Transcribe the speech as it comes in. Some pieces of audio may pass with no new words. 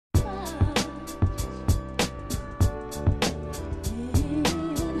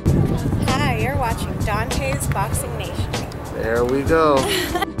We are watching Dante's Boxing Nation. There we go.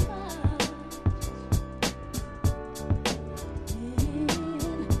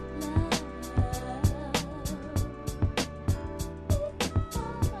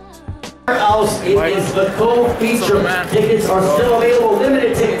 Else, it is the co-feature. Tickets are still available.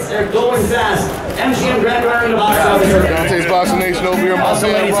 Limited tickets. They're going fast. MGM Grand Round box office. Dante's Boxing Nation over here. My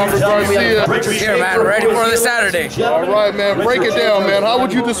man Robert Garcia. Here, man. Ready for this Saturday. All right, man. Break it down, man. How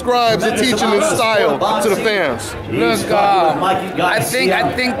would you describe the teaching and style to the fans? Look, I think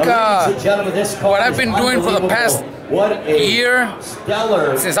what I've been doing for the past year,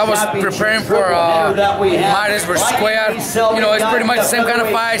 since I was preparing for Midas versus Cuellar, you know, it's pretty much the same kind of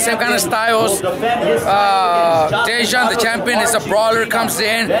fight, same kind of styles. Dejan, the champion, is a brawler, comes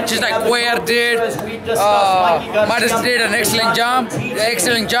in, just like Cuellar did. Midas did an excellent job.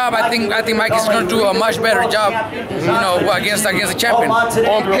 I think Mikey's going to do a much better job, you know, against the champion.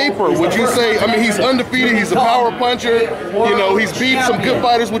 On paper, would you say, I mean, he's undefeated, he's a power puncher, you know, he's beat some good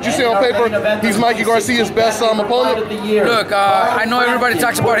fighters. Would you say on paper, he's Mikey Garcia's best opponent? Look, I know everybody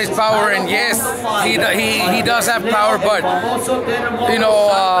talks about his power, and yes, he does have power, but you know,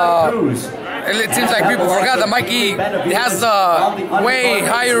 it seems like people forgot that Mikey has a way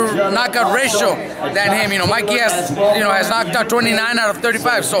higher knockout ratio than him. You know, Mikey has knocked out 29 out of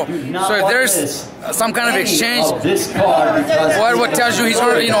 35. So if there's some kind of exchange, what tells you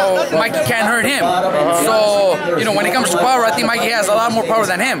Mikey can't hurt him. So you know, when it comes to power, I think Mikey has a lot more power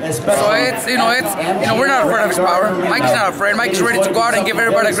than him. So it's we're not afraid of his power. Mikey's not afraid. Mikey's ready to go out and give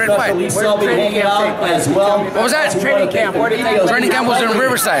everybody a great fight. What was that? Training camp. Training camp was in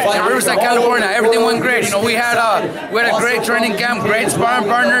Riverside, California. Everything went great. You know, we had a great training camp, great sparring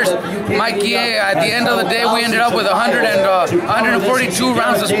partners. Mikey, at the end of the day, we ended up with 142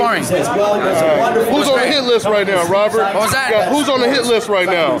 rounds of sparring. Who's on the hit list right now, Robert? What was that? Who's on the hit list right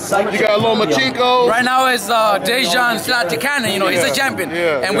now? You got Lomachenko. Right now is Dejan ZLATICAN'S. You know, he's a champion,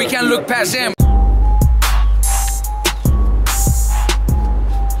 and we can't look past him.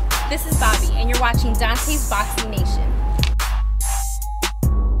 This is Bobby, and you're watching Dante's Boxing Nation.